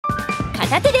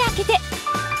片手で開けて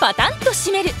パタンと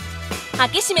閉める。開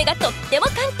け閉めがとっても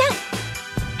簡単。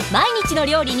毎日の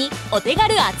料理にお手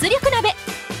軽圧力鍋。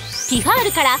ティファー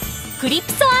ルからクリ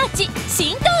プソアーチ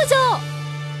新登場。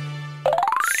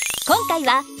今回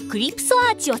はクリプソ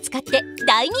アーチを使って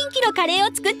大人気のカレー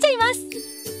を作っちゃいます。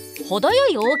程よ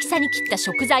い大きさに切った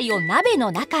食材を鍋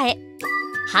の中へ。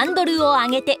ハンドルを上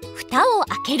げて蓋を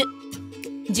開ける。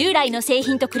従来の製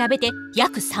品と比べて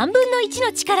約3分の1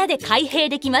の力で開閉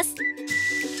できます。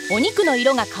お肉の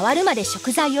色が変わるまで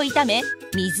食材を炒め、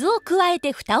水を加え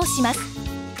て蓋をします。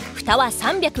蓋は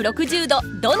360度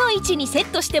どの位置にセッ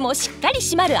トしてもしっかり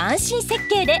閉まる安心設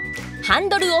計で、ハン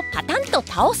ドルをパタンと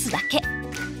倒すだけ。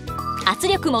圧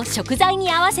力も食材に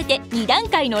合わせて2段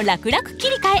階の楽々切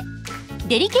り替え。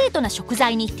デリケートな食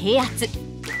材に低圧、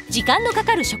時間のか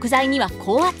かる食材には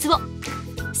高圧を。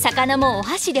魚もお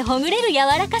箸でほぐれる柔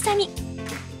らかさに。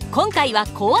今回は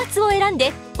高圧を選ん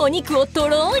でお肉をと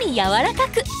ろーり柔らか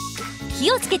く。火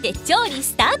をつけて調理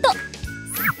スタート。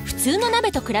普通の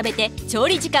鍋と比べて調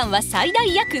理時間は最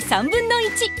大約3分の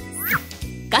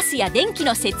1。ガスや電気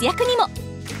の節約にも。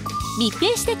密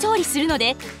閉して調理するの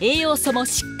で栄養素も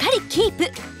しっかりキー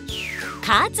プ。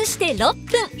加圧して6分。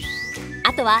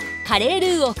あとはカレール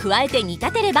ーを加えて煮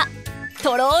立てれば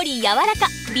とろーり柔らか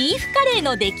ビーフカレー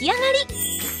の出来上がり。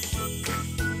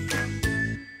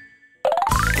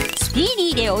スピーデ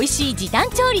ィーで美味しい時短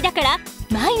調理だから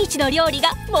毎日の料理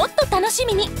がもっと楽し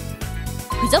みに。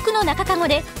付属の中かご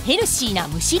でヘルシーな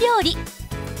蒸し料理。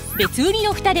別売り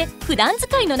の蓋で普段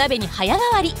使いの鍋に早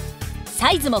変わり。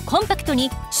サイズもコンパクトに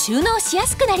収納しや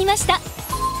すくなりました。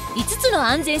5つの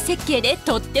安全設計で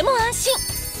とっても安心。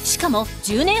しかも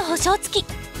10年保証付き。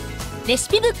レシ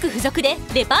ピブック付属で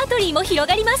レパートリーも広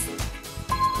がります。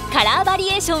カラーバリ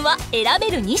エーションは選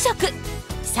べる2色。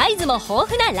サイズも豊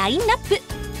富なラインナップ。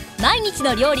毎日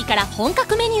の料理から本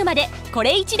格メニューまでこ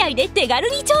れ1台で手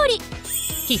軽に調理。テ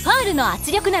ィファールの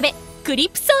圧力鍋クリ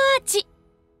プソアーチ。